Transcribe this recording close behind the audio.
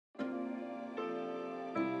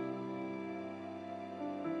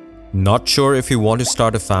Not sure if you want to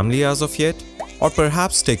start a family as of yet, or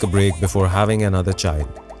perhaps take a break before having another child?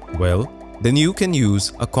 Well, then you can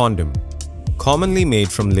use a condom. Commonly made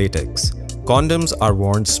from latex, condoms are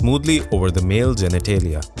worn smoothly over the male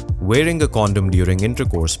genitalia. Wearing a condom during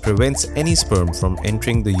intercourse prevents any sperm from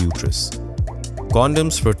entering the uterus.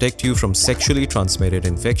 Condoms protect you from sexually transmitted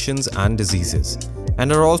infections and diseases, and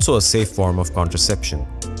are also a safe form of contraception.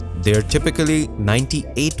 They are typically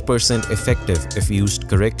 98% effective if used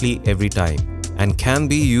correctly every time, and can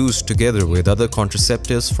be used together with other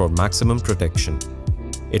contraceptives for maximum protection.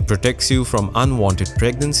 It protects you from unwanted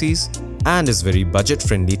pregnancies and is very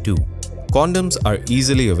budget-friendly too. Condoms are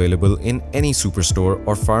easily available in any superstore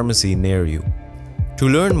or pharmacy near you. To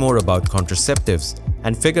learn more about contraceptives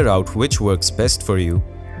and figure out which works best for you,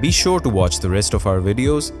 be sure to watch the rest of our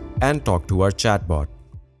videos and talk to our chatbot.